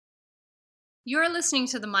You're listening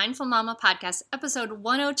to the Mindful Mama Podcast, episode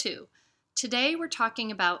 102. Today we're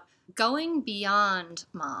talking about going beyond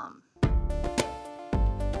mom.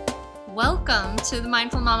 Welcome to the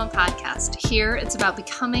Mindful Mama Podcast. Here it's about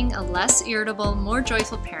becoming a less irritable, more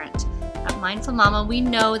joyful parent. At Mindful Mama, we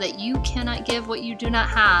know that you cannot give what you do not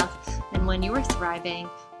have. And when you are thriving,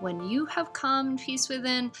 when you have calm and peace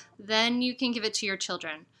within, then you can give it to your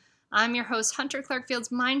children. I'm your host, Hunter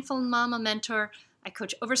Clark-Fields, Mindful Mama Mentor. I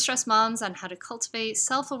coach overstressed moms on how to cultivate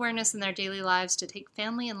self-awareness in their daily lives to take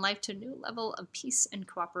family and life to a new level of peace and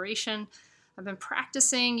cooperation. I've been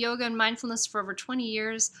practicing yoga and mindfulness for over 20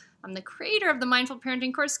 years. I'm the creator of the Mindful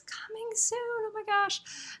Parenting course coming soon, oh my gosh.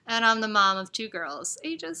 And I'm the mom of two girls,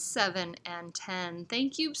 ages 7 and 10.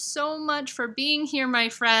 Thank you so much for being here, my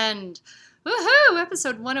friend. Woohoo!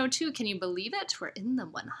 Episode 102, can you believe it? We're in the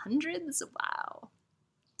 100s, wow.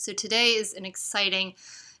 So today is an exciting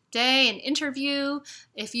day, an interview.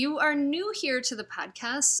 If you are new here to the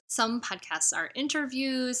podcast, some podcasts are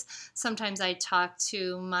interviews. Sometimes I talk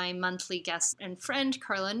to my monthly guest and friend,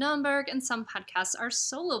 Carla Nunberg, and some podcasts are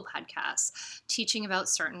solo podcasts teaching about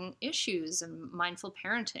certain issues and mindful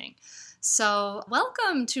parenting. So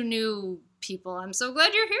welcome to new people. I'm so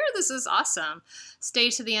glad you're here. This is awesome. Stay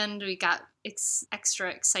to the end. We got extra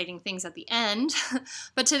exciting things at the end.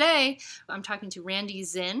 But today I'm talking to Randi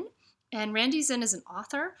Zinn. And Randi Zinn is an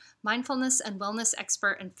author, mindfulness and wellness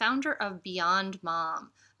expert, and founder of Beyond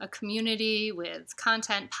Mom, a community with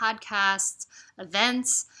content, podcasts,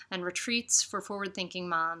 events, and retreats for forward-thinking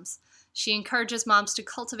moms. She encourages moms to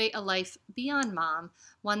cultivate a life beyond mom,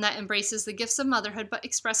 one that embraces the gifts of motherhood but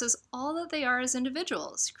expresses all that they are as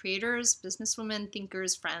individuals, creators, businesswomen,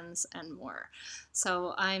 thinkers, friends, and more.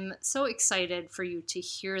 So I'm so excited for you to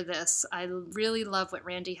hear this. I really love what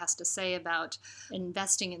Randi has to say about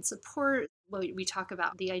investing in support. We talk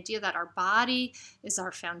about the idea that our body is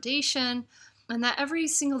our foundation, and that every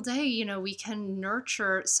single day, we can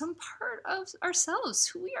nurture some part of ourselves,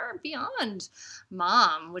 who we are beyond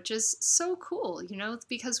mom, which is so cool,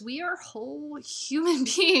 because we are whole human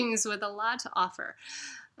beings with a lot to offer.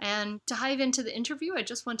 And to dive into the interview, I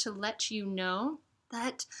just want to let you know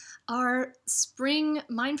that our spring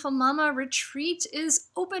Mindful Mama retreat is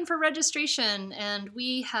open for registration, and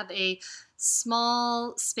we have a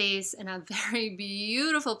small space in a very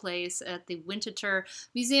beautiful place at the Winterthur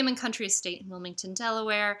Museum and Country Estate in Wilmington,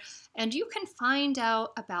 Delaware. And you can find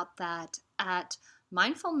out about that at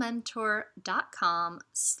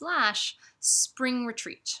mindfulmentor.com/spring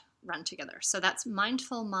retreat run together. So that's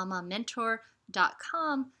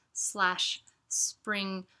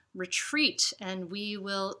mindfulmamamentor.com/spring retreat, and we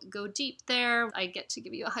will go deep there. I get to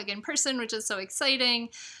give you a hug in person, which is so exciting,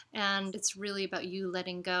 and it's really about you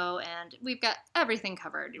letting go, and we've got everything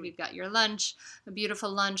covered. We've got your lunch,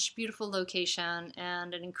 beautiful location,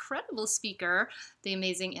 and an incredible speaker, the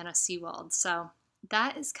amazing Anna Seawald. So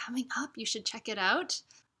that is coming up. You should check it out.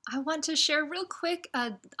 I want to share real quick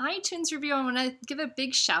an iTunes review. I want to give a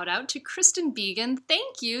big shout out to Kristen Began.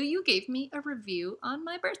 Thank you. You gave me a review on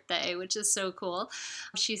my birthday, which is so cool.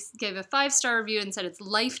 She gave a 5-star review and said it's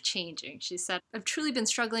life-changing. She said, I've truly been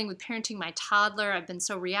struggling with parenting my toddler. I've been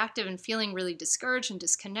so reactive and feeling really discouraged and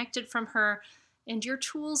disconnected from her. And your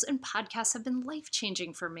tools and podcasts have been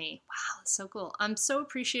life-changing for me. Wow, that's so cool. I'm so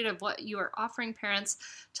appreciative of what you are offering parents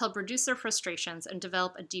to help reduce their frustrations and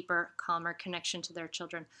develop a deeper, calmer connection to their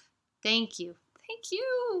children. Thank you. Thank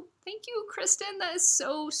you. Thank you, Kristen. That is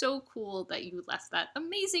so, so cool that you left that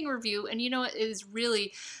amazing review. And it is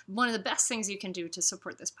really one of the best things you can do to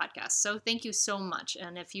support this podcast. So thank you so much.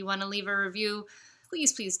 And if you want to leave a review,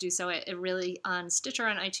 please do so. It really, on Stitcher,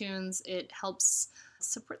 on iTunes, it helps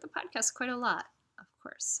support the podcast quite a lot, of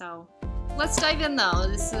course. So let's dive in, though.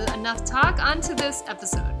 This is enough talk. On to this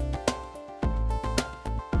episode.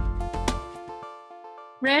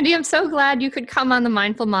 Randi, I'm so glad you could come on the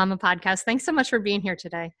Mindful Mama podcast. Thanks so much for being here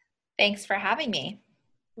today. Thanks for having me.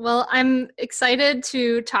 Well, I'm excited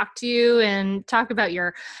to talk to you and talk about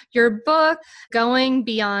your book, Going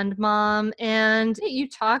Beyond Mom. And you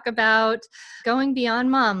talk about going beyond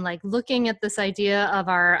mom, like looking at this idea of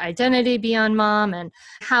our identity beyond mom and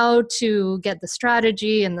how to get the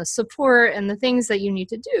strategy and the support and the things that you need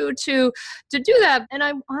to do to do that. And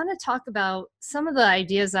I want to talk about some of the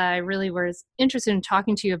ideas that I really was interested in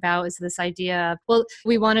talking to you about is this idea. Well,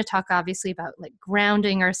 we want to talk obviously about like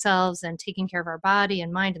grounding ourselves and taking care of our body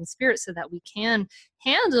and mind and spirit so that we can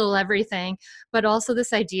handle everything. But also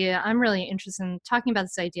this idea, I'm really interested in talking about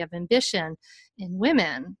this idea of ambition in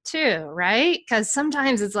women too, right? Because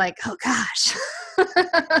sometimes it's like, oh gosh,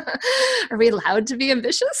 Are we allowed to be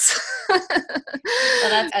ambitious? Well,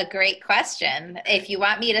 that's a great question. If you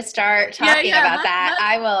want me to start talking about that,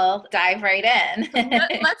 I will dive right in.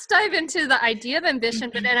 Let's dive into the idea of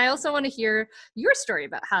ambition, and I also want to hear your story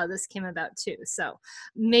about how this came about too. So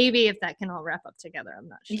maybe if that can all wrap up together, I'm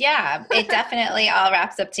not sure. Yeah, it definitely all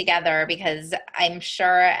wraps up together because I'm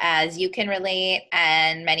sure as you can relate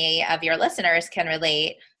and many of your listeners can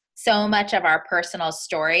relate, so much of our personal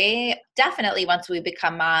story, definitely once we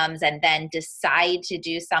become moms and then decide to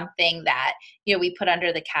do something that, we put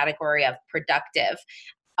under the category of productive.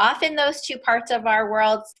 Often those two parts of our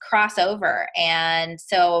worlds cross over. And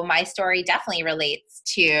so my story definitely relates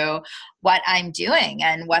to what I'm doing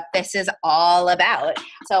and what this is all about.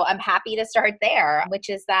 So I'm happy to start there, which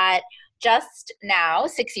is that just now,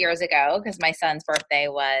 6 years ago, because my son's birthday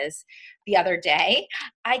was the other day,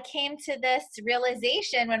 I came to this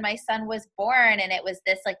realization when my son was born, and it was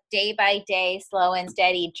this like day by day, slow and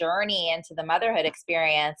steady journey into the motherhood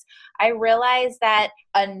experience. I realized that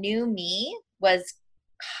a new me was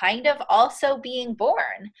kind of also being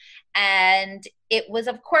born. And it was,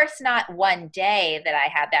 of course, not one day that I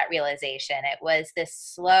had that realization. It was this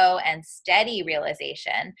slow and steady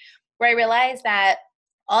realization where I realized that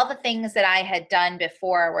all the things that I had done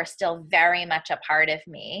before were still very much a part of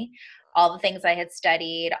me. All the things I had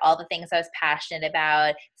studied, all the things I was passionate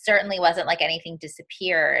about, certainly wasn't like anything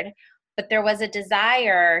disappeared. But there was a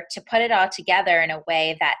desire to put it all together in a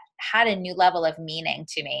way that had a new level of meaning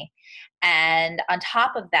to me. And on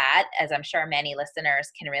top of that, as I'm sure many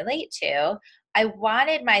listeners can relate to, I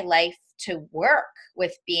wanted my life to work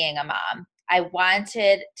with being a mom. I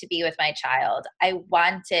wanted to be with my child. I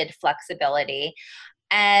wanted flexibility.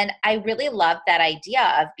 And I really loved that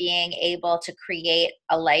idea of being able to create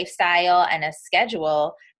a lifestyle and a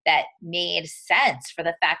schedule that made sense for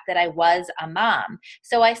the fact that I was a mom.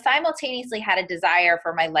 So I simultaneously had a desire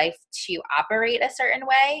for my life to operate a certain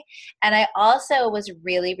way. And I also was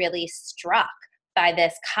really, really struck by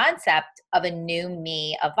this concept of a new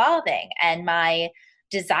me evolving and my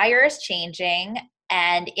desires changing.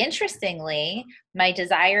 And interestingly, my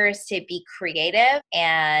desires to be creative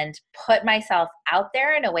and put myself out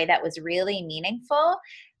there in a way that was really meaningful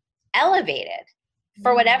elevated.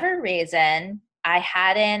 For whatever reason, I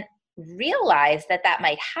hadn't realized that that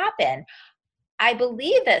might happen. I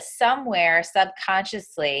believe that somewhere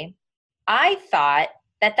subconsciously, I thought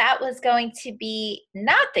that that was going to be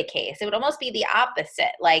not the case. It would almost be the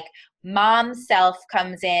opposite. Like mom self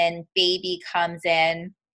comes in, baby comes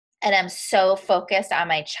in, and I'm so focused on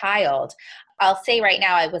my child. I'll say right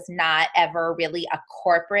now, I was not ever really a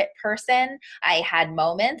corporate person. I had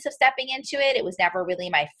moments of stepping into it. It was never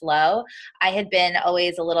really my flow. I had been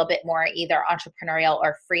always a little bit more either entrepreneurial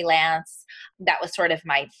or freelance. That was sort of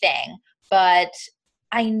my thing. But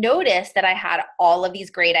I noticed that I had all of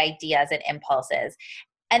these great ideas and impulses.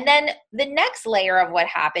 And then the next layer of what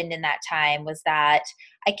happened in that time was that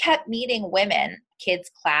I kept meeting women,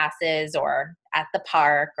 kids' classes or at the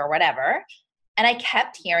park or whatever. And I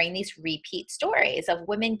kept hearing these repeat stories of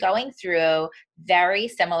women going through very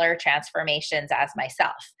similar transformations as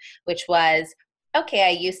myself, which was, okay,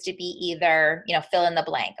 I used to be either, fill in the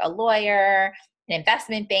blank, a lawyer, an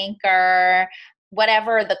investment banker,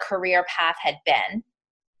 whatever the career path had been.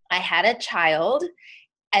 I had a child,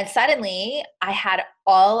 and suddenly I had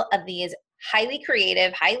all of these highly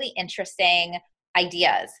creative, highly interesting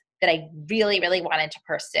ideas that I really, really wanted to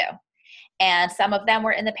pursue. And some of them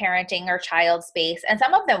were in the parenting or child space, and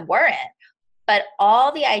some of them weren't. But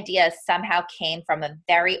all the ideas somehow came from a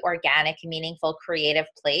very organic, meaningful, creative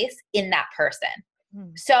place in that person.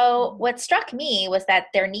 So what struck me was that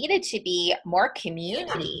there needed to be more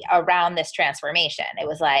community around this transformation. It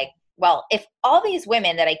was like, well, if all these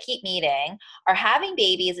women that I keep meeting are having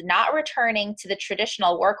babies, not returning to the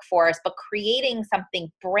traditional workforce, but creating something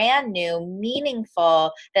brand new,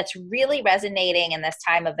 meaningful, that's really resonating in this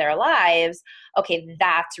time of their lives, okay,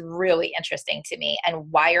 that's really interesting to me. And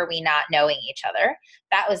why are we not knowing each other?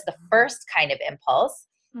 That was the first kind of impulse.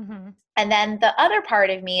 Mm-hmm. And then the other part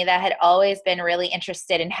of me that had always been really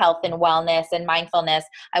interested in health and wellness and mindfulness,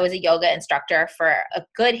 I was a yoga instructor for a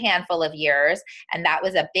good handful of years, and that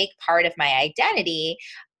was a big part of my identity.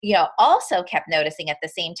 Also kept noticing at the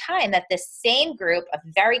same time that this same group of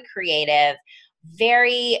very creative,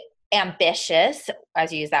 very ambitious,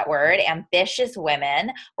 as you use that word, ambitious women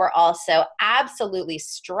were also absolutely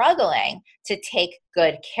struggling to take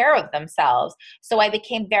good care of themselves. So I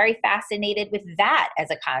became very fascinated with that as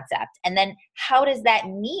a concept. And then how does that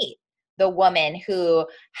meet the woman who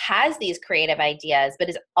has these creative ideas, but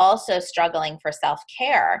is also struggling for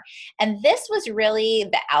self-care? And this was really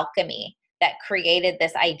the alchemy that created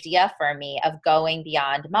this idea for me of going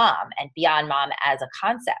beyond mom and beyond mom as a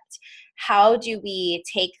concept. How do we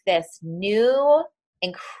take this new,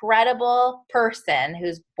 incredible person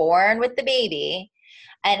who's born with the baby,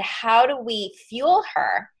 and how do we fuel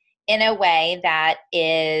her in a way that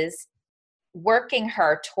is working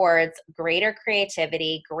her towards greater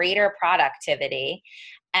creativity, greater productivity?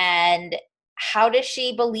 And how does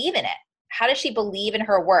she believe in it? How does she believe in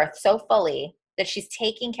her worth so fully that she's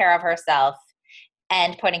taking care of herself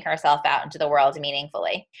and putting herself out into the world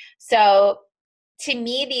meaningfully? So to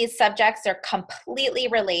me, these subjects are completely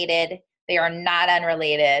related. They are not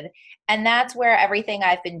unrelated. And that's where everything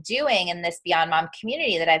I've been doing in this Beyond Mom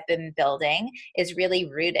community that I've been building is really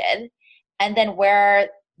rooted. And then where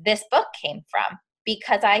this book came from,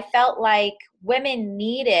 because I felt like women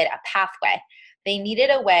needed a pathway. They needed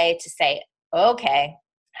a way to say, okay,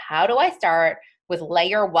 how do I start with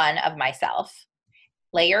layer 1 of myself,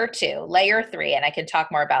 layer 2, layer 3, and I can talk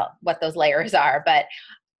more about what those layers are, but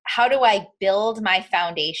how do I build my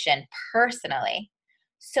foundation personally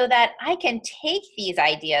so that I can take these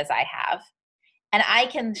ideas I have and I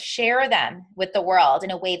can share them with the world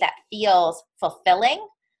in a way that feels fulfilling,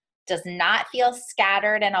 does not feel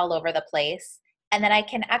scattered and all over the place, and then I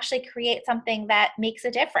can actually create something that makes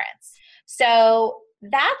a difference. So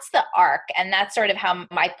that's the arc, and that's sort of how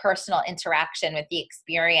my personal interaction with the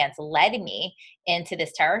experience led me into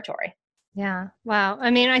this territory. Yeah. Wow. I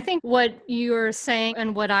mean, I think what you're saying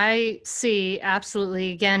and what I see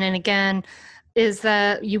absolutely again and again is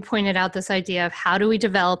that you pointed out this idea of how do we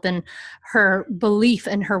develop in her belief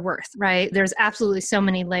in her worth, right? There's absolutely so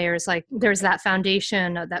many layers. Like there's that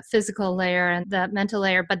foundation, that physical layer and that mental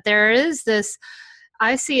layer, but there is this,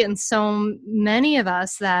 I see it in so many of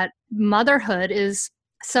us that motherhood is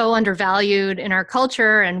so undervalued in our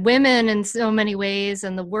culture and women in so many ways.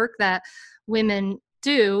 And the work that women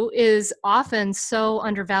do is often so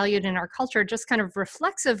undervalued in our culture, just kind of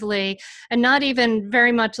reflexively and not even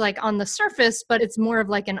very much like on the surface, but it's more of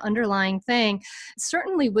like an underlying thing.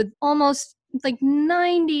 Certainly with almost like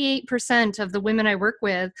 98% of the women I work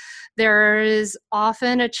with, there is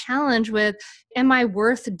often a challenge with, am I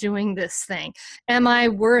worth doing this thing? Am I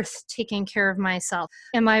worth taking care of myself?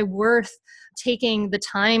 Am I worth taking the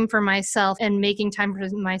time for myself and making time for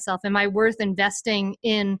myself? Am I worth investing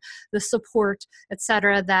in the support, et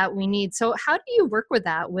cetera, that we need? So how do you work with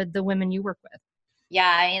that with the women you work with?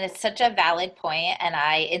 Yeah, I mean, it's such a valid point, and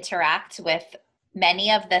I interact with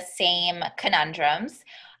many of the same conundrums.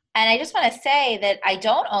 And I just want to say that I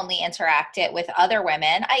don't only interact it with other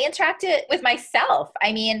women, I interact it with myself.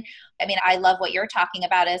 I mean, I love what you're talking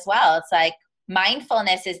about as well. It's like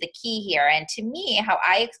mindfulness is the key here. And to me, how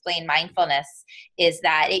I explain mindfulness is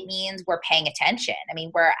that it means we're paying attention. I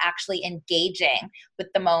mean, we're actually engaging with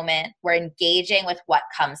the moment. We're engaging with what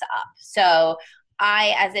comes up. So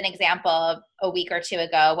I, as an example, a week or two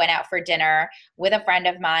ago, went out for dinner with a friend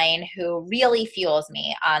of mine who really fuels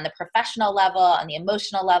me on the professional level, on the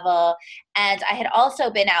emotional level. And I had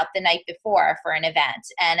also been out the night before for an event.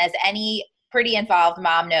 And as any pretty involved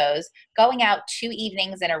mom knows, going out 2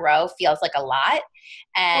 evenings in a row feels like a lot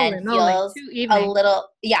and feels a little,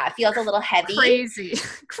 it feels a little heavy.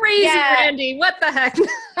 Crazy, Randy. What the heck?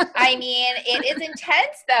 I mean, it is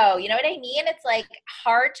intense though. You know what I mean? It's like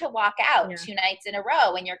hard to walk out 2 nights in a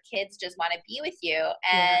row when your kids just want to be with you.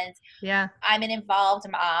 And I'm an involved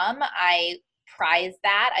mom. I prize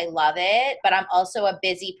that. I love it, but I'm also a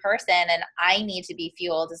busy person and I need to be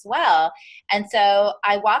fueled as well. And so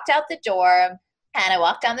I walked out the door and I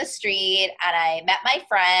walked down the street and I met my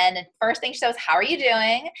friend. And first thing she says, "How are you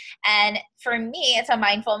doing?" And for me, it's a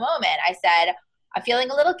mindful moment. I said, "I'm feeling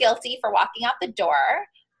a little guilty for walking out the door,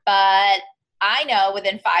 but I know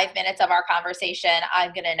within 5 minutes of our conversation,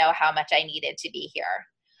 I'm going to know how much I needed to be here."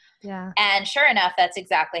 Yeah. And sure enough, that's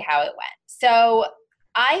exactly how it went. So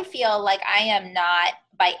I feel like I am not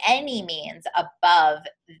by any means above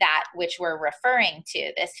that which we're referring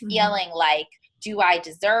to, this feeling like, do I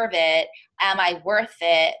deserve it? Am I worth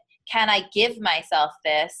it? Can I give myself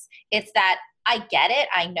this? It's that I get it.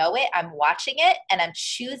 I know it. I'm watching it and I'm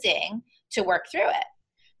choosing to work through it.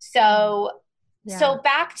 So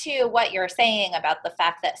back to what you're saying about the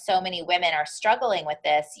fact that so many women are struggling with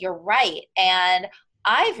this, you're right. And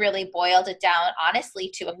I've really boiled it down, honestly,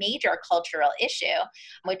 to a major cultural issue,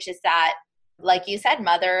 which is that, like you said,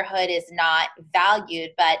 motherhood is not valued.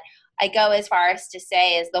 But I go as far as to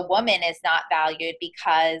say is the woman is not valued,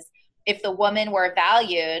 because if the woman were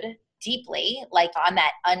valued deeply, like on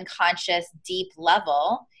that unconscious, deep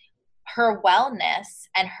level, her wellness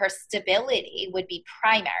and her stability would be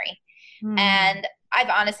primary. And I've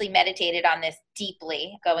honestly meditated on this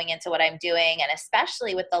deeply going into what I'm doing, and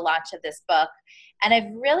especially with the launch of this book. And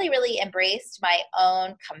I've really, really embraced my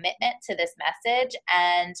own commitment to this message.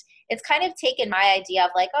 And it's kind of taken my idea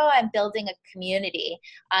of like, oh, I'm building a community,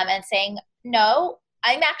 and saying, no,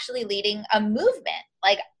 I'm actually leading a movement.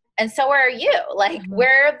 Like, and so are you. Like,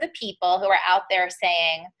 we're the people who are out there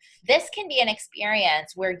saying, this can be an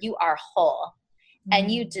experience where you are whole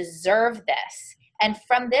and you deserve this. And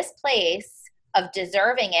from this place of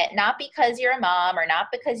deserving it, not because you're a mom or not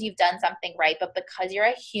because you've done something right, but because you're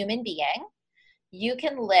a human being, you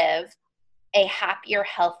can live a happier,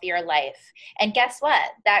 healthier life. And guess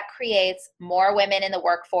what? That creates more women in the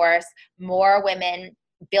workforce, more women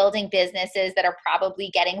building businesses that are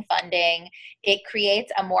probably getting funding. It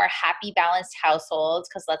creates a more happy, balanced household,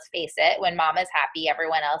 because let's face it, when mama's happy,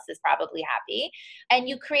 everyone else is probably happy. And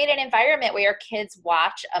you create an environment where your kids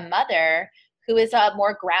watch a mother who is a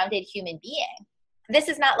more grounded human being. This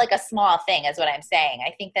is not like a small thing, is what I'm saying.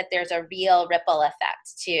 I think that there's a real ripple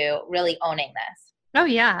effect to really owning this. Oh,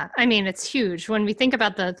 yeah. I mean, it's huge when we think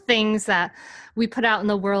about the things that we put out in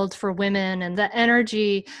the world for women and the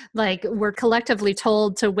energy, like we're collectively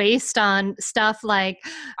told to waste on stuff like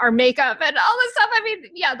our makeup and all this stuff. I mean,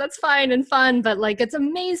 yeah, that's fine and fun, but like it's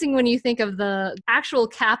amazing when you think of the actual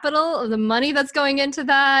capital of the money that's going into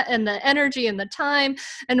that and the energy and the time.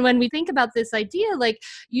 And when we think about this idea, like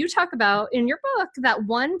you talk about in your book, that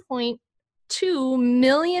 1.2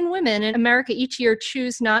 million women in America each year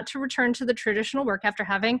choose not to return to the traditional work after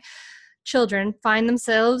having children, find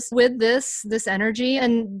themselves with this energy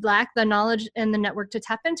and lack the knowledge and the network to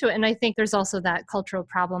tap into it. And I think there's also that cultural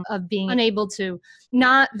problem of being unable to,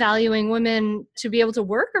 not valuing women to be able to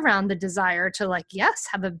work around the desire to like, yes,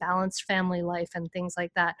 have a balanced family life and things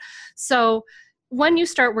like that. So when you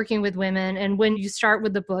start working with women and when you start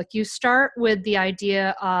with the book, you start with the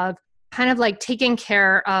idea of kind of like taking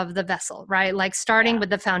care of the vessel, right? Like starting with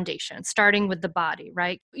the foundation, starting with the body,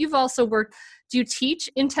 right? You've also worked, do you teach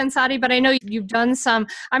Intensati? But I know you've done some,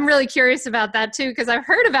 I'm really curious about that too, because I've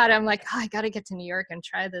heard about it. I'm like, oh, I got to get to New York and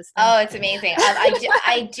try this thing. Oh, it's amazing.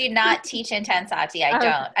 I do not teach Intensati. I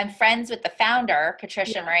don't. I'm friends with the founder,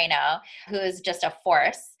 Patricia Moreno, who is just a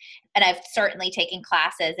force. And I've certainly taken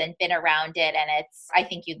classes and been around it. And I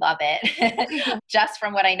think you'd love it. Just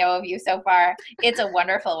from what I know of you so far, it's a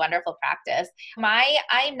wonderful, wonderful practice.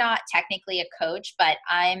 I'm not technically a coach, but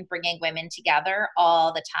I'm bringing women together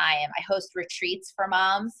all the time. I host retreats for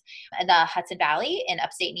moms in the Hudson Valley in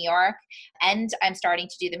upstate New York. And I'm starting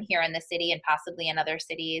to do them here in the city and possibly in other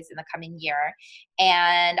cities in the coming year.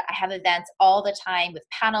 And I have events all the time with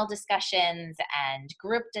panel discussions and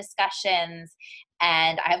group discussions.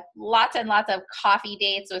 And I have lots and lots of coffee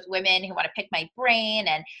dates with women who want to pick my brain.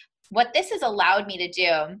 And what this has allowed me to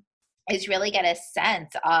do is really get a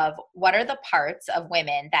sense of what are the parts of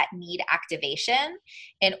women that need activation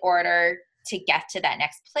in order to get to that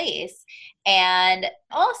next place. And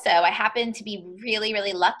also, I happen to be really,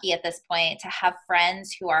 really lucky at this point to have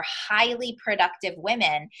friends who are highly productive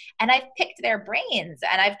women. And I've picked their brains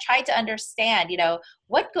and I've tried to understand,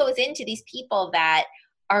 what goes into these people that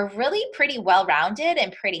are really pretty well-rounded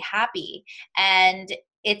and pretty happy. And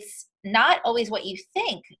it's not always what you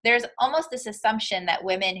think. There's almost this assumption that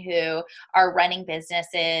women who are running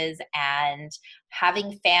businesses and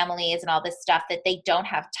having families and all this stuff, that they don't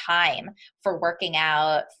have time for working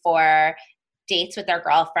out, for dates with their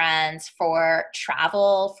girlfriends, for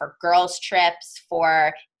travel, for girls' trips,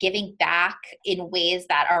 for giving back in ways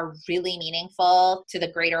that are really meaningful to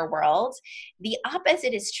the greater world. The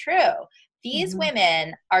opposite is true. These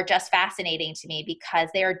women are just fascinating to me because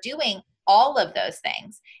they are doing all of those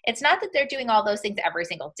things. It's not that they're doing all those things every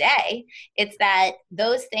single day. It's that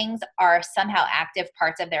those things are somehow active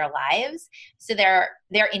parts of their lives. So they're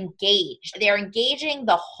engaged. They're engaging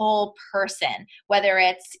the whole person, whether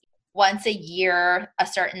it's once a year, a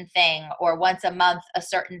certain thing, or once a month, a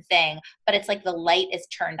certain thing, but it's like the light is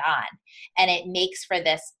turned on and it makes for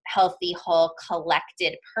this healthy, whole,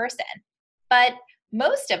 collected person. But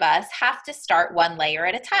most of us have to start one layer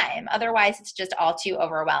at a time. Otherwise, it's just all too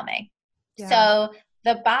overwhelming. Yeah. So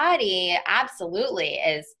the body absolutely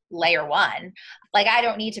is layer one. Like, I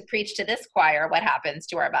don't need to preach to this choir what happens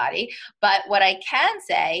to our body. But what I can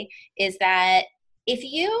say is that if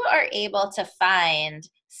you are able to find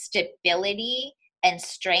stability and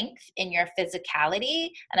strength in your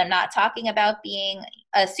physicality, and I'm not talking about being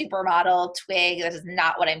a supermodel twig. This is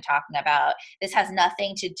not what I'm talking about. This has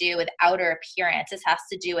nothing to do with outer appearance. This has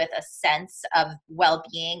to do with a sense of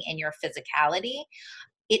well-being in your physicality.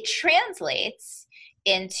 It translates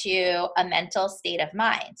into a mental state of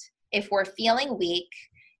mind. If we're feeling weak,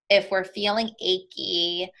 if we're feeling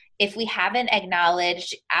achy, if we haven't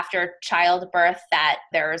acknowledged after childbirth that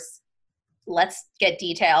let's get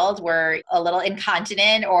detailed, we're a little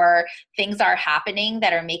incontinent or things are happening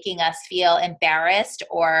that are making us feel embarrassed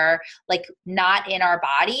or like not in our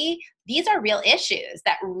body, these are real issues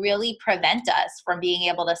that really prevent us from being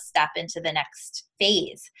able to step into the next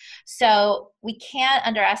phase. So we can't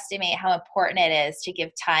underestimate how important it is to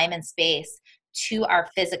give time and space to our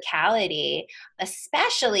physicality,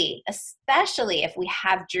 especially if we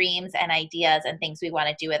have dreams and ideas and things we want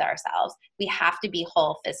to do with ourselves. We have to be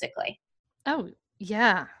whole physically. Oh,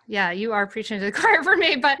 yeah. Yeah, you are preaching to the choir for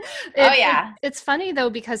me, but it's funny though,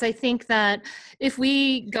 because I think that if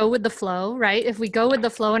we go with the flow, right? If we go with the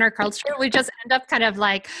flow in our culture, we just end up kind of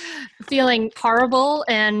like feeling horrible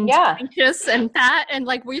and anxious and fat and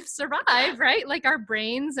like we've survived, right? Like our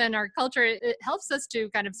brains and our culture, it helps us to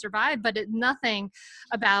kind of survive, but nothing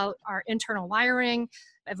about our internal wiring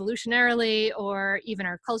evolutionarily or even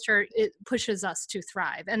our culture, it pushes us to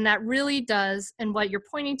thrive. And that really does. And what you're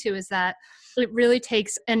pointing to is that it really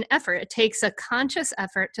takes an effort. It takes a conscious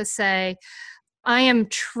effort to say, I am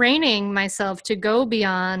training myself to go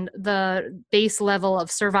beyond the base level of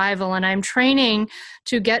survival, and I'm training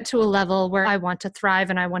to get to a level where I want to thrive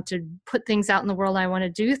and I want to put things out in the world. I want to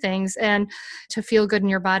do things, and to feel good in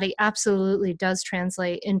your body absolutely does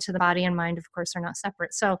translate into the body and mind. Of course, they're not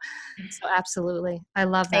separate. So absolutely. I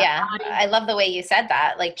love that. Yeah. I love the way you said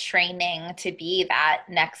that, like training to be that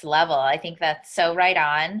next level. I think that's so right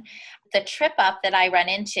on. The trip up that I run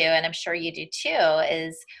into, and I'm sure you do too,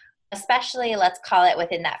 is especially, let's call it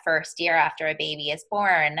within that first year after a baby is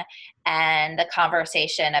born, and the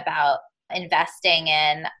conversation about investing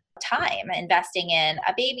in time, investing in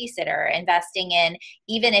a babysitter, investing in,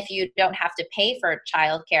 even if you don't have to pay for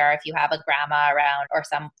childcare, if you have a grandma around or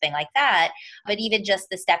something like that, but even just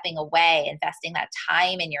the stepping away, investing that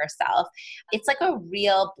time in yourself, it's like a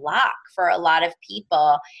real block for a lot of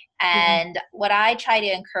people. And what I try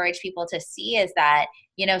to encourage people to see is that,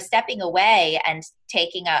 stepping away and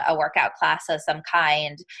taking a workout class of some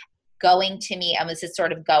kind, going to meet, and this is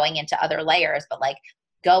sort of going into other layers, but like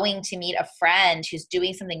going to meet a friend who's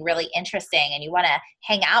doing something really interesting and you want to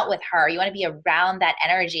hang out with her, you want to be around that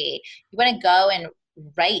energy, you want to go and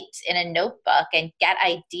write in a notebook and get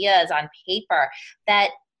ideas on paper,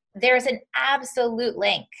 that there's an absolute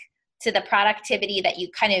link to the productivity that you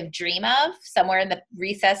kind of dream of somewhere in the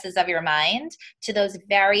recesses of your mind to those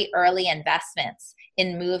very early investments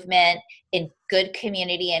in movement, in good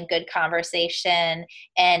community and good conversation,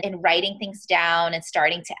 and in writing things down and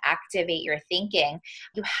starting to activate your thinking.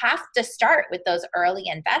 You have to start with those early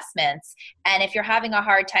investments. And if you're having a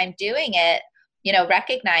hard time doing it,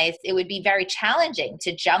 recognize it would be very challenging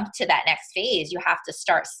to jump to that next phase. You have to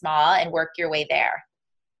start small and work your way there.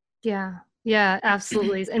 Yeah,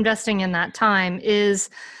 absolutely. Investing in that time is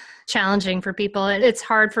challenging for people. It's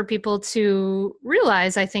hard for people to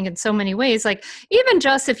realize, I think, in so many ways. Like, even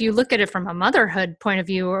just if you look at it from a motherhood point of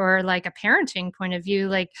view or like a parenting point of view,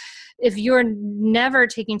 like if you're never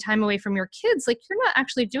taking time away from your kids, like you're not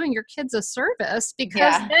actually doing your kids a service,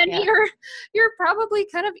 because you're probably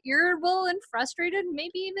kind of irritable and frustrated,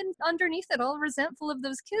 maybe even underneath it all resentful of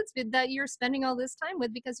those kids that you're spending all this time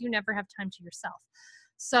with because you never have time to yourself.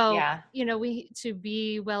 So, we, to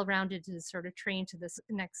be well-rounded, to sort of train to this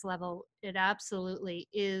next level, it absolutely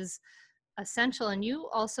is essential. And you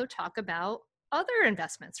also talk about other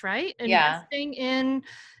investments, right? Investing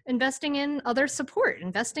in other support,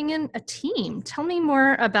 investing in a team. Tell me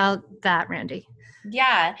more about that, Randy.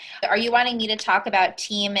 Yeah. Are you wanting me to talk about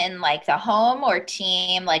team in like the home or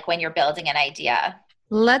team like when you're building an idea?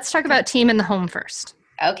 Let's talk about team in the home first.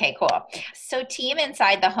 Okay, cool. So team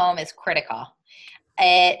inside the home is critical.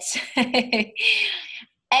 Any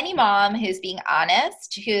mom who's being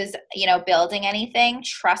honest, who's, building anything,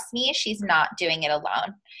 trust me, she's not doing it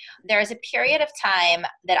alone. There's a period of time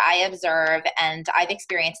that I observe, and I've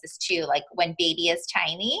experienced this too, like when baby is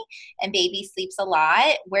tiny and baby sleeps a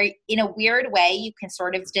lot, where in a weird way, you can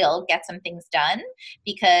sort of still get some things done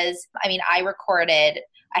because, I recorded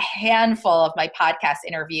a handful of my podcast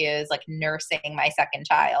interviews, like nursing my second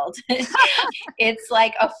child. It's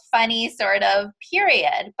like a funny sort of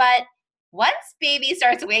period. But once baby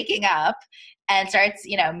starts waking up and starts,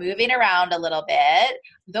 moving around a little bit,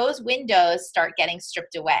 those windows start getting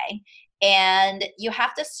stripped away. And you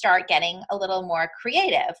have to start getting a little more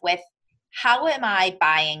creative with, how am I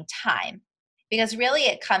buying time? Because really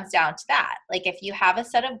it comes down to that. Like if you have a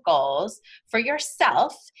set of goals for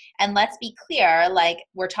yourself, and let's be clear, like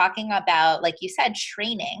we're talking about, like you said,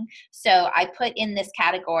 training. So I put in this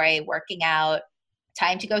category, working out,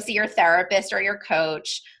 time to go see your therapist or your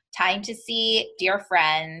coach, time to see dear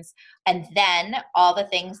friends, And then all the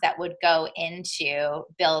things that would go into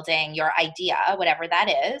building your idea, whatever that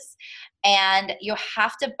is. And you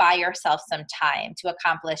have to buy yourself some time to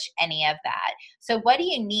accomplish any of that. So what do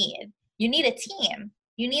you need? You need a team.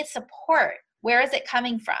 You need support. Where is it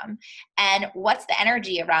coming from? And what's the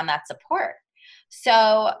energy around that support?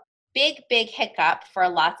 So big hiccup for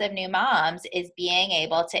lots of new moms is being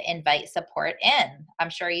able to invite support in. I'm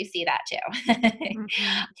sure you see that too. Mm-hmm.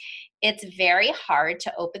 It's very hard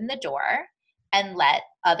to open the door and let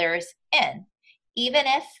others in, even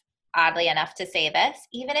if, oddly enough to say this,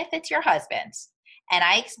 even if it's your husband. And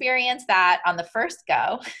I experienced that on the first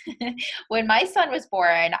go. When my son was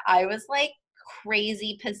born, I was like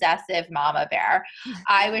crazy possessive mama bear.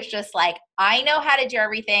 I was just like, I know how to do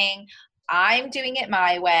everything. I'm doing it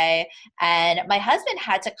my way. And my husband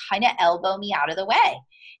had to kind of elbow me out of the way.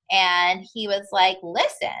 And he was like,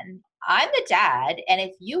 listen, I'm the dad. And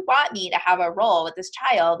if you want me to have a role with this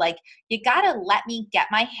child, like, you got to let me get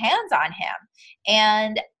my hands on him.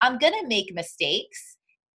 And I'm going to make mistakes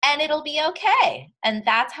and it'll be okay. And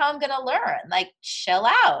that's how I'm going to learn. Like, chill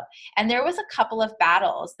out. And there was a couple of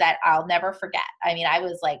battles that I'll never forget. I mean, I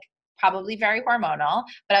was like probably very hormonal,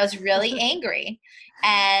 but I was really angry.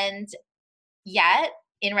 And yet,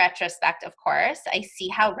 in retrospect, of course, I see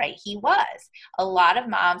how right he was. A lot of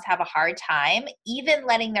moms have a hard time even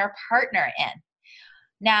letting their partner in.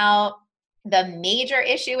 Now, the major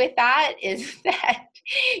issue with that is that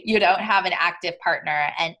you don't have an active partner.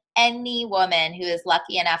 And any woman who is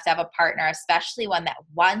lucky enough to have a partner, especially one that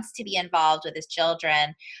wants to be involved with his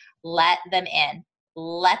children, let them in.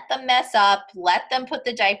 Let them mess up. Let them put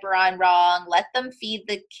the diaper on wrong. Let them feed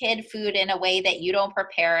the kid food in a way that you don't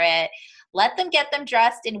prepare it. Let them get them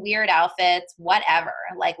dressed in weird outfits, whatever.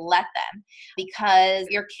 Like, let them. Because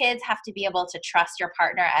your kids have to be able to trust your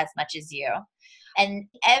partner as much as you. And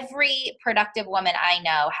every productive woman I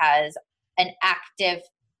know has an active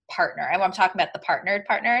partner. And I'm talking about the partnered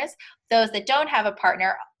partners. Those that don't have a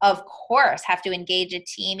partner, of course, have to engage a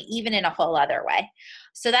team even in a whole other way.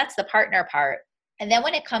 So that's the partner part. And then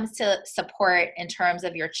when it comes to support in terms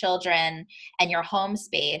of your children and your home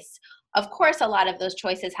space, of course, a lot of those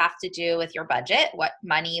choices have to do with your budget, what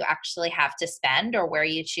money you actually have to spend or where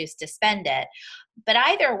you choose to spend it. But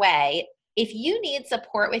either way, if you need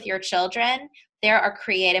support with your children, there are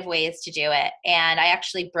creative ways to do it. And I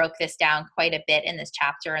actually broke this down quite a bit in this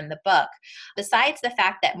chapter in the book. Besides the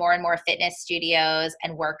fact that more and more fitness studios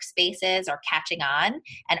and workspaces are catching on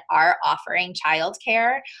and are offering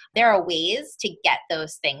childcare, there are ways to get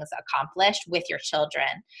those things accomplished with your children.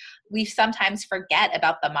 We sometimes forget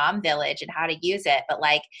about the mom village and how to use it, but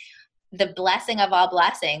like, the blessing of all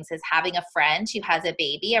blessings is having a friend who has a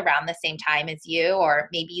baby around the same time as you, or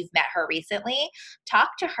maybe you've met her recently. Talk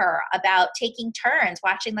to her about taking turns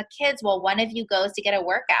watching the kids while one of you goes to get a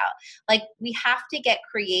workout. Like, we have to get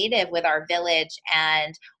creative with our village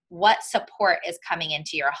and what support is coming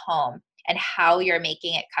into your home and how you're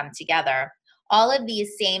making it come together. All of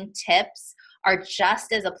these same tips are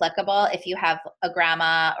just as applicable if you have a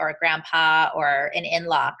grandma or a grandpa or an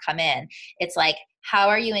in-law come in. It's like, how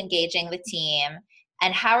are you engaging the team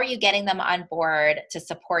and how are you getting them on board to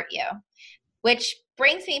support you? Which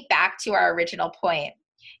brings me back to our original point.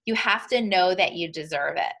 You have to know that you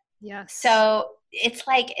deserve it. Yes. So it's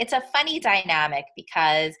like, it's a funny dynamic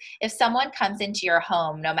because if someone comes into your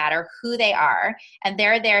home, no matter who they are, and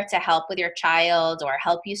they're there to help with your child or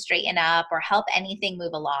help you straighten up or help anything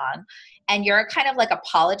move along, and you're kind of like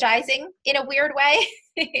apologizing in a weird way,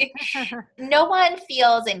 no one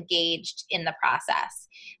feels engaged in the process.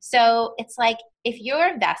 So it's like, if you're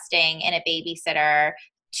investing in a babysitter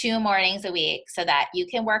 2 mornings a week so that you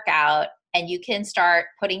can work out and you can start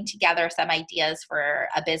putting together some ideas for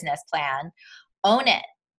a business plan, own it.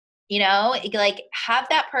 You know, like, have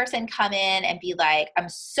that person come in and be like, I'm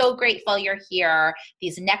so grateful you're here.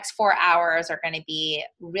 These next 4 hours are going to be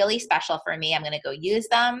really special for me. I'm going to go use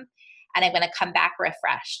them and I'm going to come back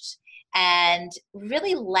refreshed. And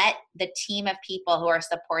really let the team of people who are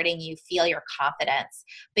supporting you feel your confidence,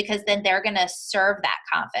 because then they're going to serve that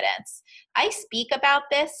confidence. I speak about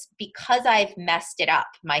this because I've messed it up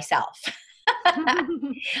myself.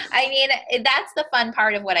 I mean, that's the fun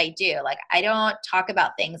part of what I do. Like, I don't talk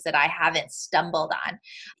about things that I haven't stumbled on.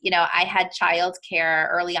 You know, I had childcare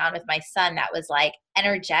early on with my son that was like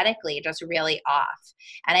energetically just really off.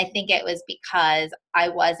 And I think it was because I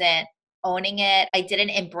wasn't owning it. I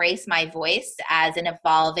didn't embrace my voice as an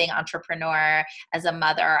evolving entrepreneur, as a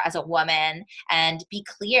mother, as a woman, and be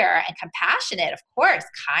clear and compassionate, of course,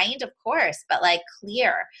 kind, of course, but like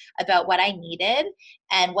clear about what I needed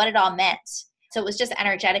and what it all meant. So it was just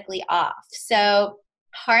energetically off. So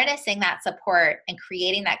harnessing that support and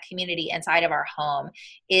creating that community inside of our home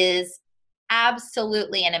is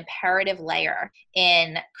absolutely an imperative layer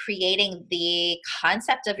in creating the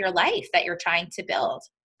concept of your life that you're trying to build.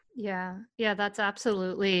 Yeah, yeah, that's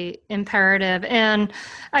absolutely imperative. And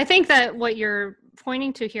I think that what you're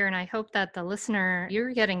pointing to here, and I hope that the listener,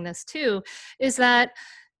 you're getting this too, is that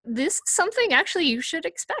this is something actually you should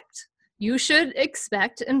expect. You should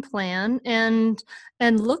expect and plan and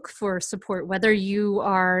look for support, whether you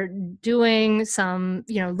are doing some,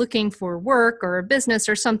 looking for work or a business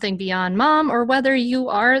or something beyond mom, or whether you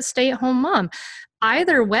are a stay-at-home mom.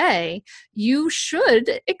 Either way, you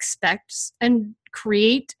should expect and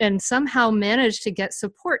create and somehow manage to get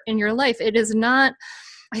support in your life. It is not,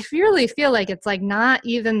 I really feel like it's like not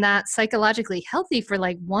even that psychologically healthy for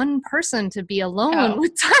like one person to be alone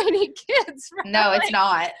with tiny kids. No, it's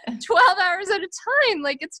not. 12 hours at a time.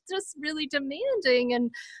 Like it's just really demanding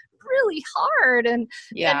and really hard. And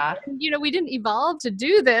we didn't evolve to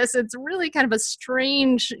do this. It's really kind of a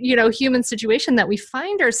strange, human situation that we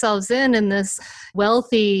find ourselves in this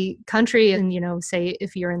wealthy country. And, say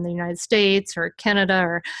if you're in the United States or Canada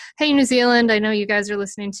or, hey, New Zealand, I know you guys are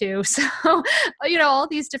listening too. So, all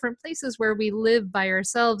these different places where we live by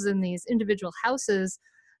ourselves in these individual houses,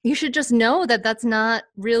 you should just know that that's not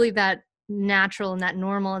really that natural and that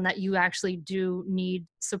normal, and that you actually do need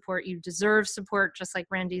support. You deserve support, just like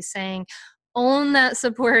Randy's saying. Own that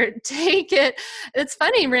support, take it. It's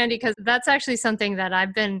funny, Randy, because that's actually something that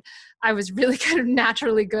I was really kind of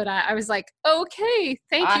naturally good at. I was like, okay,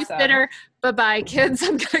 thank you, sitter. Bye-bye, kids.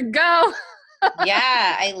 I'm going to go.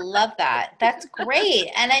 Yeah, I love that. That's great.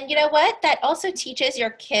 And then you know what? That also teaches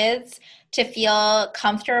your kids to feel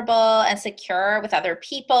comfortable and secure with other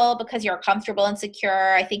people because you're comfortable and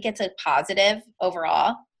secure. I think it's a positive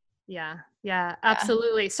overall. Yeah,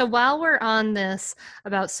 absolutely. So while we're on this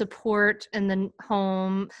about support in the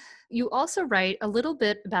home, you also write a little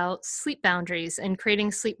bit about sleep boundaries and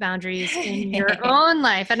creating sleep boundaries in your own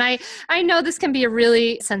life. And I know this can be a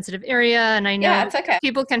really sensitive area, and I know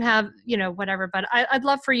people can have, whatever, but I'd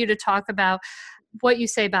love for you to talk about what you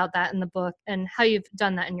say about that in the book and how you've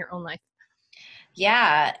done that in your own life.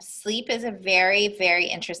 Yeah, sleep is a very, very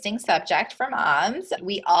interesting subject for moms.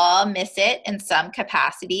 We all miss it in some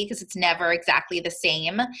capacity because it's never exactly the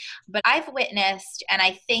same. But I've witnessed, and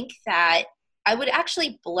I think that I would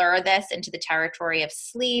actually blur this into the territory of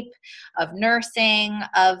sleep, of nursing,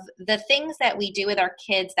 of the things that we do with our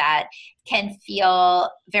kids that can feel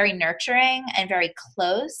very nurturing and very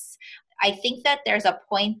close. I think that there's a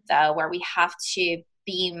point, though, where we have to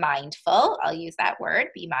be mindful. I'll use that word,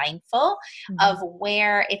 be mindful of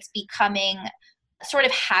where it's becoming sort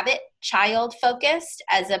of habit child focused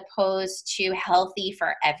as opposed to healthy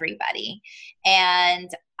for everybody. And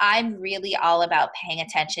I'm really all about paying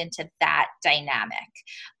attention to that dynamic.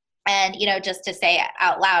 And, just to say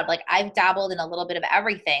out loud, like I've dabbled in a little bit of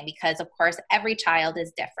everything because, of course, every child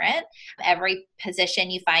is different. Every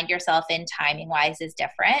position you find yourself in timing wise is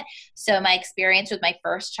different. So my experience with my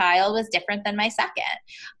first child was different than my second.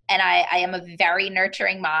 And I am a very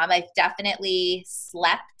nurturing mom. I've definitely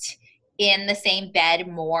slept in the same bed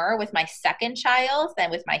more with my second child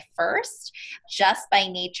than with my first, just by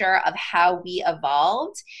nature of how we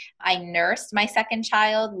evolved. I nursed my second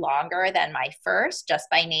child longer than my first, just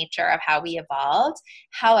by nature of how we evolved.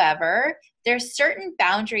 However, there's certain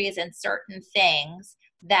boundaries and certain things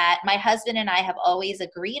that my husband and I have always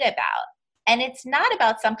agreed about. And it's not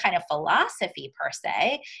about some kind of philosophy per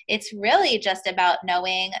se. It's really just about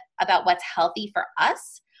knowing about what's healthy for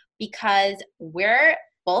us, because we're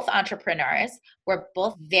both entrepreneurs. We're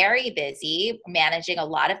both very busy managing a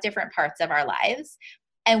lot of different parts of our lives.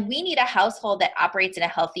 And we need a household that operates in a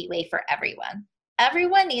healthy way for everyone.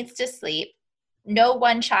 Everyone needs to sleep. No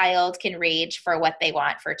one child can rage for what they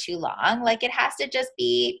want for too long. Like it has to just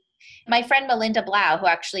be. My friend Melinda Blau, who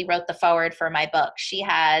actually wrote the foreword for my book, she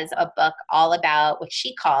has a book all about what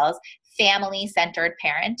she calls family-centered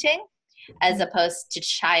parenting as opposed to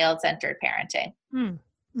child-centered parenting.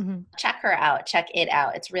 Check her out. Check it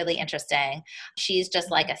out. It's really interesting. She's just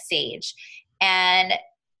like a sage. And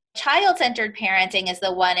child-centered parenting is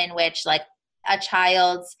the one in which like a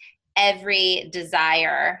child's every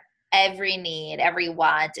desire, every need, every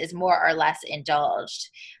want is more or less indulged.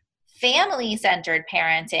 Family-centered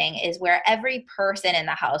parenting is where every person in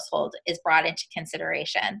the household is brought into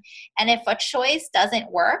consideration. And if a choice doesn't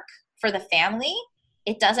work for the family,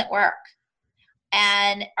 it doesn't work.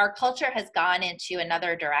 And our culture has gone into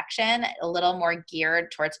another direction, a little more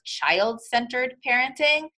geared towards child-centered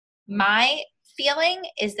parenting. My feeling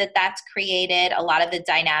is that that's created a lot of the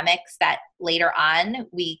dynamics that later on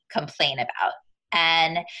we complain about.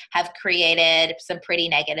 and have created some pretty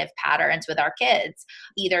negative patterns with our kids,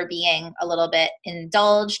 either being a little bit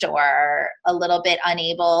indulged or a little bit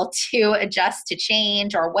unable to adjust to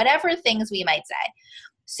change or whatever things we might say.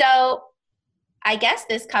 So I guess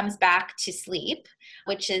this comes back to sleep,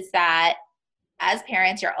 which is that as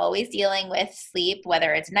parents, you're always dealing with sleep,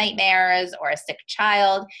 whether it's nightmares or a sick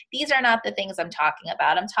child. These are not the things I'm talking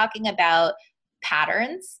about. I'm talking about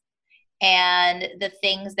patterns and the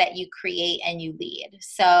things that you create and you lead.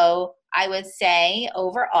 So I would say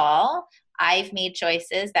overall, I've made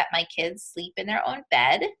choices that my kids sleep in their own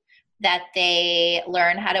bed, that they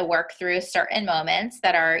learn how to work through certain moments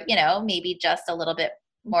that are, maybe just a little bit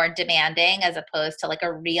more demanding as opposed to like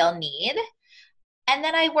a real need. And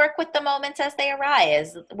then I work with the moments as they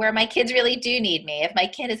arise, where my kids really do need me. If my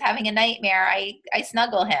kid is having a nightmare, I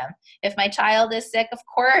snuggle him. If my child is sick, of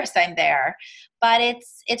course I'm there. But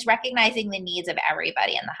it's recognizing the needs of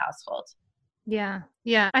everybody in the household. Yeah.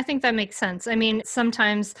 Yeah. I think that makes sense. I mean,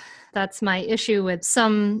 sometimes that's my issue with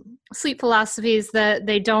some sleep philosophies, that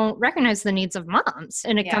they don't recognize the needs of moms.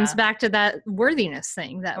 And it comes back to that worthiness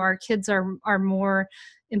thing, that our kids are more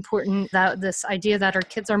important, that this idea that our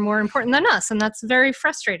kids are more important than us. And that's very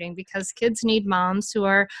frustrating, because kids need moms who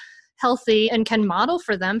are healthy and can model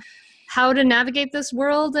for them how to navigate this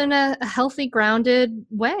world in a healthy, grounded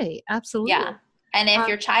way. Absolutely. Yeah. And if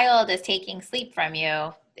your child is taking sleep from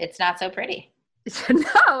you, it's not so pretty.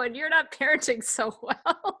 No, and you're not parenting so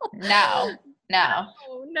well. No,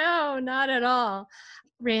 not at all.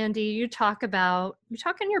 Randy, you talk in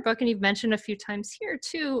your book, and you've mentioned a few times here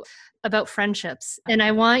too, about friendships. And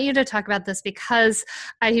I want you to talk about this, because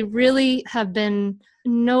I really have been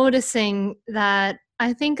noticing that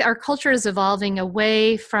I think our culture is evolving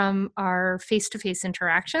away from our face-to-face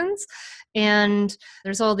interactions. And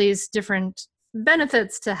there's all these different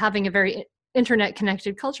benefits to having a very internet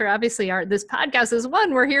connected culture. Obviously, this podcast is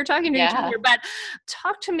one. We're here talking to each other, but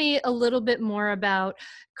talk to me a little bit more about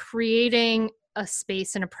creating a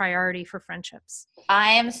space and a priority for friendships.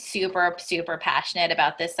 I am super, super passionate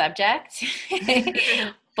about this subject,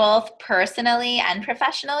 both personally and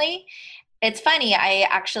professionally. It's funny, I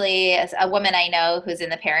actually, as a woman I know who's in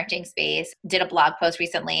the parenting space, did a blog post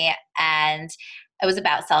recently, and it was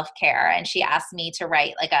about self-care. And she asked me to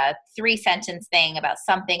write like a 3-sentence thing about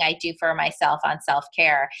something I do for myself on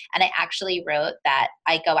self-care. And I actually wrote that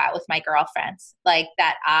I go out with my girlfriends, like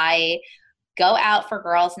that I go out for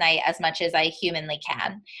girls' night as much as I humanly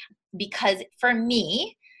can. Because for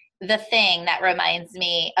me, the thing that reminds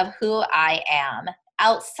me of who I am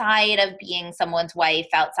outside of being someone's wife,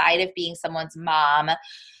 outside of being someone's mom,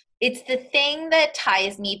 it's the thing that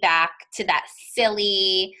ties me back to that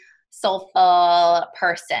silly, soulful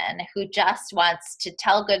person who just wants to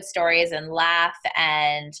tell good stories and laugh,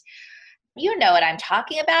 and you know what I'm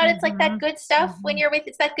talking about. It's like that good stuff when you're with,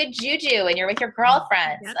 it's that good juju and you're with your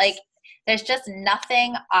girlfriends. Yes. Like there's just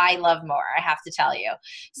nothing I love more, I have to tell you.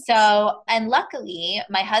 So, and luckily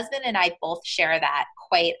my husband and I both share that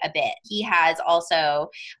quite a bit. He has also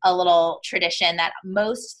a little tradition that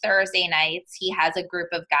most Thursday nights he has a group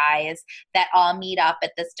of guys that all meet up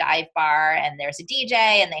at this dive bar, and there's a DJ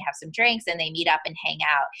and they have some drinks and they meet up and hang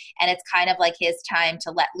out. And it's kind of like his time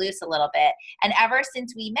to let loose a little bit. And ever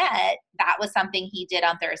since we met, that was something he did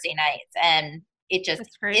on Thursday nights. And it just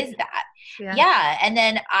is that. Yeah. And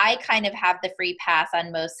then I kind of have the free pass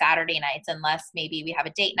on most Saturday nights, unless maybe we have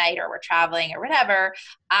a date night or we're traveling or whatever.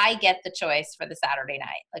 I get the choice for the Saturday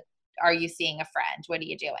night. Like, are you seeing a friend? What are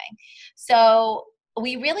you doing? So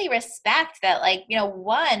we really respect that, like, you know,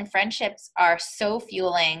 one, friendships are so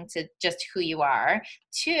fueling to just who you are.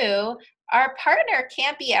 Two, our partner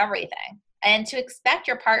can't be everything. And to expect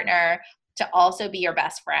your partner to also be your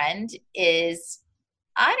best friend is,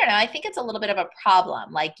 I don't know, I think it's a little bit of a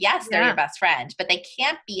problem. Like, yes, they're your best friend, but they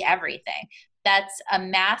can't be everything. That's a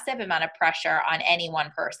massive amount of pressure on any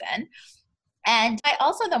one person. And I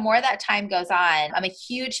also, the more that time goes on, I'm a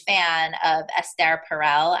huge fan of Esther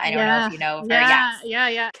Perel. I don't know if you know of her.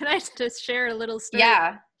 Yeah. Can I just share a little story?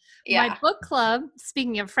 Yeah. My book club,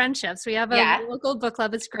 speaking of friendships, we have a local book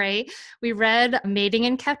club. It's great. We read Mating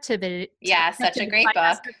in Captivity. Yeah, such a great book.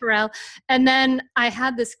 Esther Perel. And then I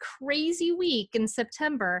had this crazy week in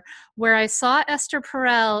September where I saw Esther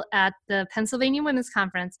Perel at the Pennsylvania Women's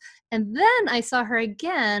Conference. And then I saw her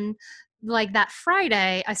again like that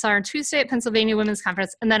Friday. I saw her on Tuesday at Pennsylvania Women's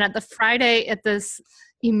Conference. And then at the Friday at this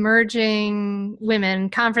Emerging Women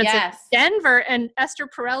Conference in Denver, and Esther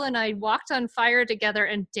Perel and I walked on fire together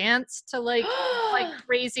and danced to like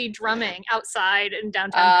crazy drumming outside in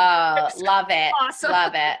downtown. Oh, love it. Awesome.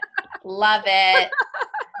 Love it. Love it.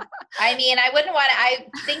 I mean, I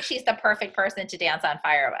think she's the perfect person to dance on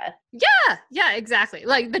fire with. Yeah, exactly.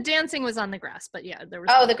 Like the dancing was on the grass, but yeah, there was.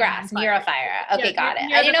 Oh, the grass, near a fire. Okay, got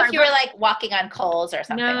it. I didn't know if you were like walking on coals or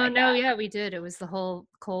something like that. No, yeah, we did. It was the whole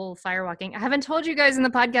coal fire walking. I haven't told you guys in the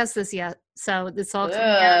podcast this yet, so it's all coming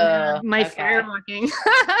out. My fire walking.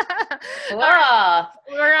 Cool.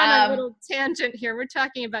 We're on a little tangent here. We're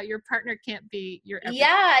talking about your partner can't be your everything.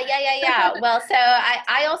 Yeah. Well, so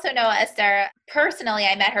I also know Esther personally.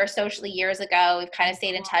 I met her socially years ago. We've kind of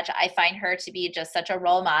stayed in touch. I find her to be just such a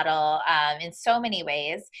role model in so many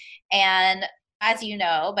ways. And as you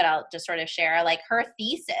know, but I'll just sort of share, like her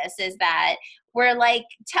thesis is that we're like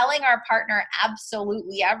telling our partner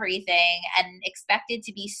absolutely everything and expected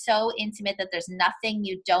to be so intimate that there's nothing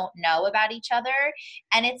you don't know about each other.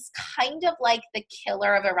 And it's kind of like the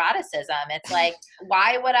killer of eroticism. It's like,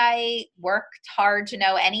 why would I work hard to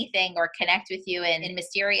know anything or connect with you in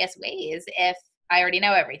mysterious ways if I already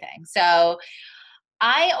know everything? So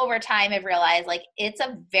I, over time, have realized like it's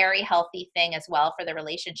a very healthy thing as well for the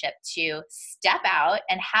relationship to step out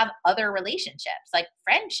and have other relationships, like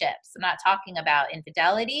friendships. I'm not talking about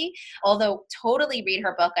infidelity, although totally read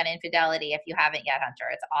her book on infidelity if you haven't yet, Hunter.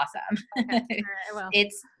 It's awesome. Okay. All right,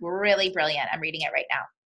 It's really brilliant. I'm reading it right now.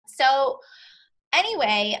 So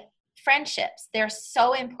anyway, friendships, they're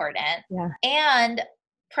so important. Yeah. And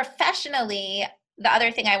professionally, the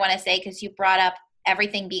other thing I want to say, because you brought up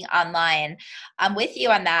everything being online, I'm with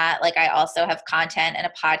you on that. Like I also have content and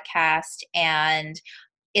a podcast, and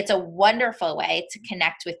it's a wonderful way to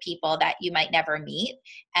connect with people that you might never meet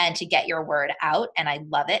and to get your word out. And I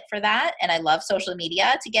love it for that. And I love social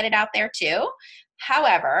media to get it out there too.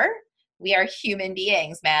 However, we are human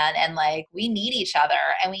beings, man. And like we need each other,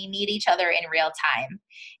 and we need each other in real time.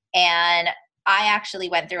 And I actually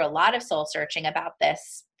went through a lot of soul searching about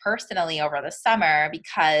this personally over the summer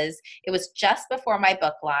because it was just before my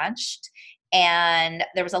book launched, and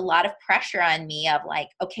there was a lot of pressure on me of like,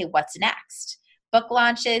 okay, what's next? Book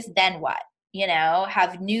launches, then what? You know,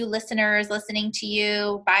 have new listeners listening to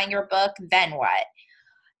you, buying your book, then what?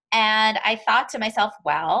 And I thought to myself,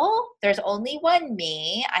 well, there's only one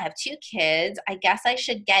me. I have 2 kids. I guess I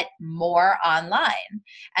should get more online.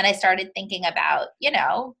 And I started thinking about, you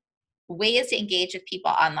know, ways to engage with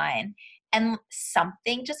people online. And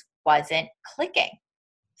something just wasn't clicking.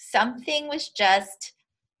 Something was just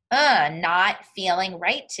not feeling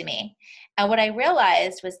right to me. And what I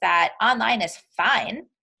realized was that online is fine.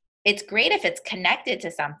 It's great if it's connected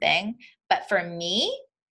to something. But for me,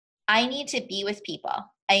 I need to be with people.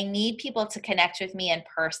 I need people to connect with me in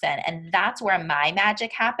person. And that's where my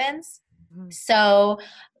magic happens. Mm-hmm. So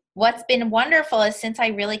what's been wonderful is since I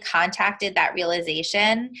really contacted that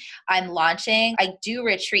realization, I do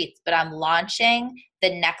retreats, but I'm launching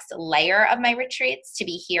the next layer of my retreats to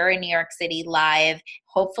be here in New York City live,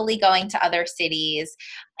 hopefully going to other cities.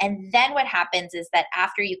 And then what happens is that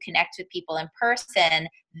after you connect with people in person,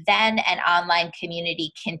 then an online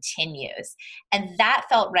community continues. And that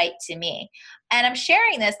felt right to me. And I'm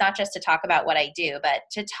sharing this not just to talk about what I do, but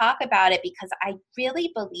to talk about it because I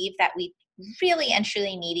really believe that we really and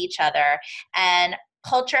truly need each other. And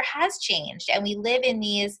culture has changed. And we live in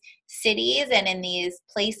these cities and in these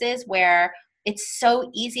places where it's so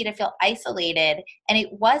easy to feel isolated. And it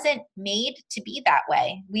wasn't made to be that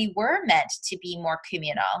way. We were meant to be more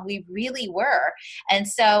communal. We really were. And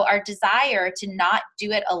so our desire to not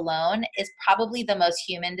do it alone is probably the most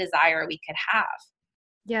human desire we could have.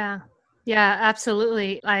 Yeah,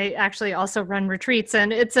 absolutely. I actually also run retreats,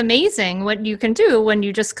 and it's amazing what you can do when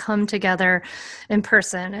you just come together in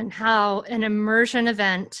person, and how an immersion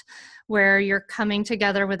event where you're coming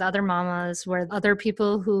together with other mamas, where other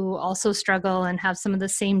people who also struggle and have some of the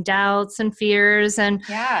same doubts and fears and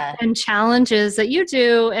challenges that you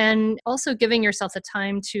do, and also giving yourself the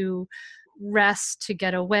time to rest, to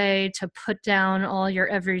get away, to put down all your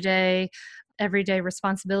everyday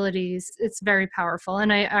responsibilities. It's very powerful.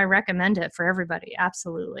 And I recommend it for everybody.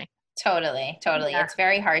 Absolutely. Totally. Yeah. It's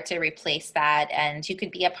very hard to replace that. And you could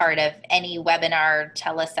be a part of any webinar,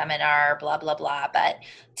 teleseminar, blah, blah, blah. But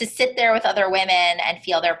to sit there with other women and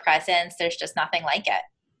feel their presence, there's just nothing like it.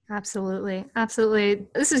 Absolutely.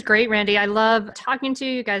 This is great, Randi. I love talking to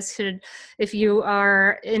you. You guys should, if you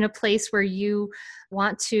are in a place where you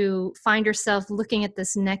want to find yourself looking at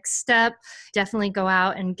this next step, definitely go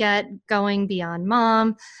out and get Going Beyond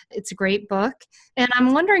Mom. It's a great book. And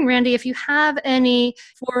I'm wondering, Randi, if you have any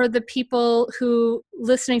for the people who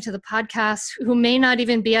listening to the podcast who may not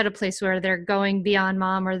even be at a place where they're going beyond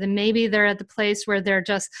mom, or then maybe they're at the place where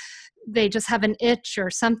they just have an itch or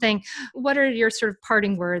something. What are your sort of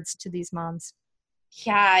parting words to these moms?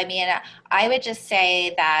 Yeah, I mean, I would just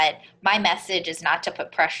say that my message is not to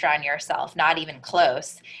put pressure on yourself, not even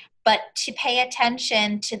close, but to pay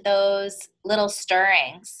attention to those little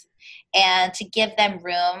stirrings and to give them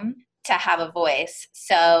room to have a voice.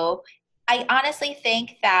 So I honestly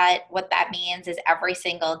think that what that means is every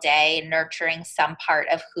single day nurturing some part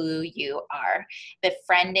of who you are,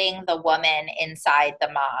 befriending the woman inside the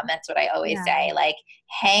mom. That's what I always Yeah. say. Like,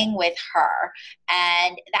 hang with her.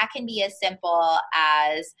 And that can be as simple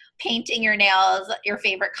as painting your nails your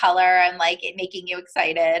favorite color and like it making you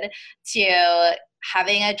excited, to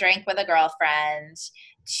having a drink with a girlfriend,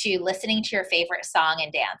 to listening to your favorite song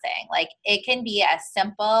and dancing. Like, it can be as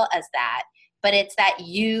simple as that, but it's that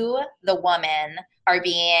you, the woman, are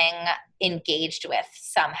being engaged with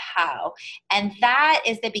somehow. And that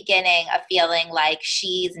is the beginning of feeling like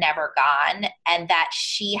she's never gone and that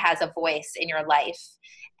she has a voice in your life.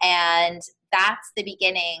 And that's the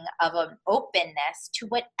beginning of an openness to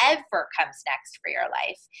whatever comes next for your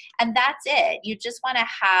life. And that's it. You just want to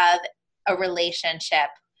have a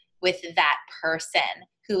relationship with that person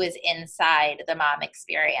who is inside the mom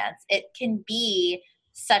experience. It can be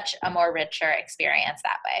such a more richer experience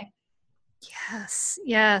that way. Yes,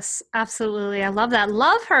 yes, absolutely. I love that.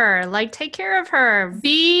 Love her. Like, take care of her.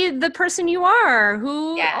 Be the person you are,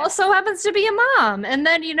 who Yes. also happens to be a mom. And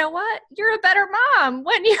then, you know what? You're a better mom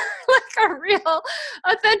when you're like a real,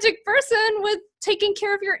 authentic person with taking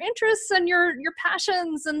care of your interests and your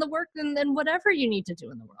passions and the work and whatever you need to do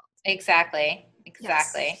in the world. Exactly.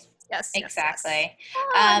 Yes. Yes, yes, yes. Exactly.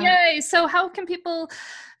 Oh, yay. So how can people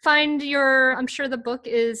find I'm sure the book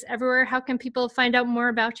is everywhere. How can people find out more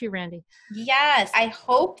about you, Randy? Yes, I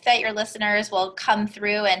hope that your listeners will come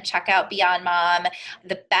through and check out Beyond Mom.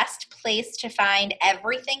 The best place to find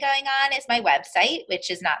everything going on is my website, which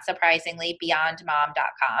is not surprisingly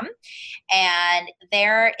beyondmom.com. And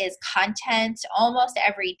there is content almost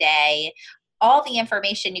every day, all the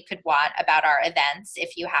information you could want about our events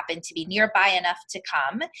if you happen to be nearby enough to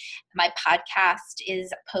come. My podcast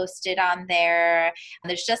is posted on there.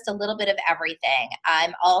 There's just a little bit of everything.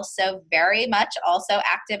 I'm also very much also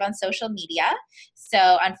active on social media. So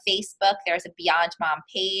on Facebook, there's a Beyond Mom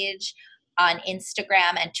page. On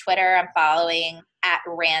Instagram and Twitter, I'm following at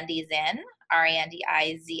Randy Zinn,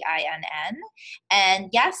 RandiZinn. And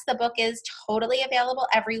yes, the book is totally available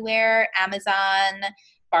everywhere, Amazon,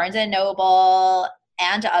 Barnes & Noble,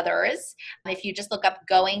 and others. If you just look up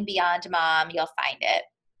Going Beyond Mom, you'll find it.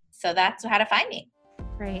 So that's how to find me.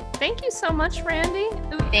 Great. Thank you so much, Randy. It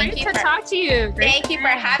was Thank great you to talk to you. Thank you for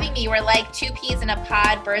having me. We're like two peas in a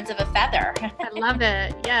pod, birds of a feather. I love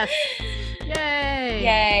it. Yes. Yay.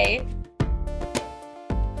 Yay.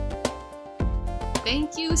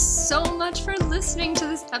 Thank you so much for listening to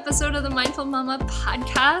this episode of the Mindful Mama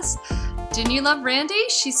podcast. Didn't you love Randy?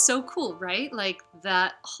 She's so cool, right? Like,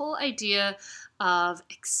 that whole idea of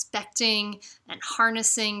expecting and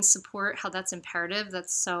harnessing support, how that's imperative.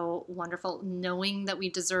 That's so wonderful. Knowing that we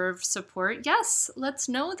deserve support. Yes, let's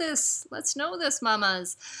know this. Let's know this,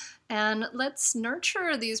 mamas. And let's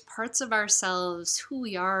nurture these parts of ourselves, who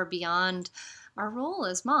we are beyond our role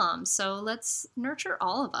as moms. So let's nurture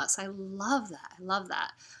all of us. I love that. I love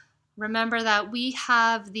that. Remember that we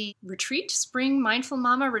have the retreat, Spring Mindful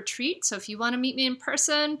Mama Retreat. So if you want to meet me in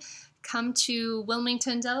person, come to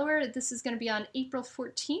Wilmington, Delaware. This is going to be on April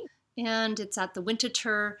 14th, and it's at the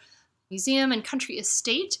Winterthur Museum and Country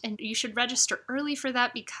Estate. And you should register early for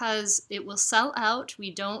that because it will sell out. We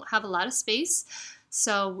don't have a lot of space,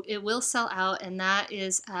 so it will sell out. And that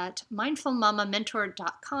is at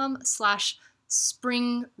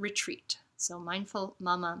mindfulmamamentor.com/spring retreat. So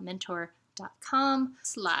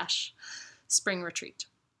mindfulmamamentor.com/spring retreat.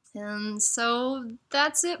 And so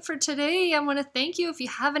that's it for today. I want to thank you. If you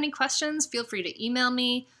have any questions, feel free to email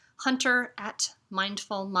me,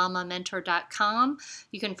 hunter@mindfulmamamentor.com.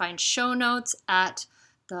 You can find show notes at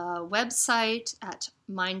the website at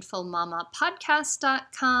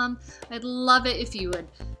mindfulmamapodcast.com. I'd love it if you would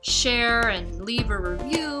share and leave a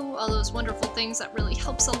review, all those wonderful things. That really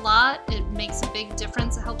helps a lot. It makes a big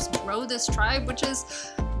difference. It helps grow this tribe, which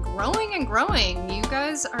is growing and growing. You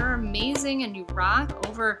guys are amazing and you rock.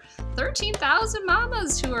 Over 13,000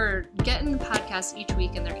 mamas who are getting the podcast each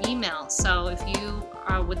week in their email. So if you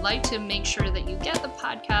would like to make sure that you get the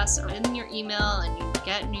podcast or in your email and you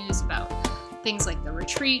get news about things like the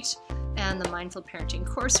retreat and the Mindful Parenting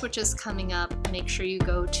course, which is coming up, make sure you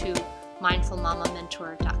go to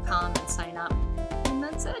mindfulmamamentor.com and sign up. And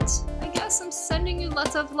that's it. I guess I'm sending you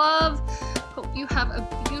lots of love. Hope you have a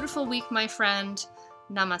beautiful week, my friend.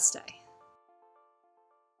 Namaste.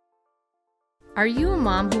 Are you a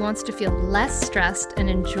mom who wants to feel less stressed and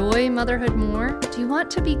enjoy motherhood more? Do you want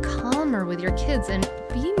to be calmer with your kids and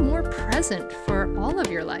be more present for all of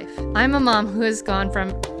your life? I'm a mom who has gone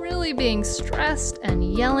from really being stressed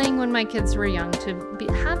and yelling when my kids were young to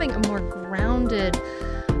having a more grounded,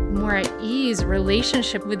 more at ease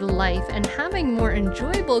relationship with life and having more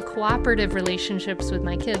enjoyable cooperative relationships with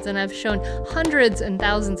my kids. And I've shown hundreds and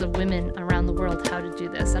thousands of women around the world how to do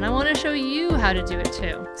this. And I want to show you how to do it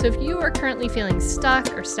too. So if you are currently feeling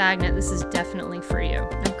stuck or stagnant, this is definitely for you.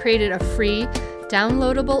 I've created a free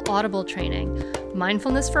downloadable Audible training,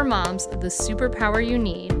 Mindfulness for Moms, the superpower you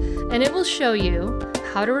need. And it will show you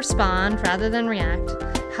how to respond rather than react,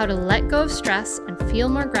 how to let go of stress and feel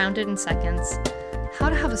more grounded in seconds, how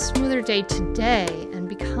to have a smoother day today and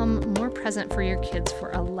become more present for your kids for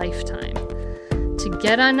a lifetime. To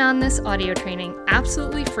get on this audio training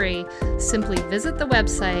absolutely free, simply visit the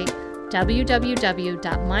website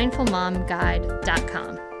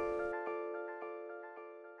www.mindfulmomguide.com.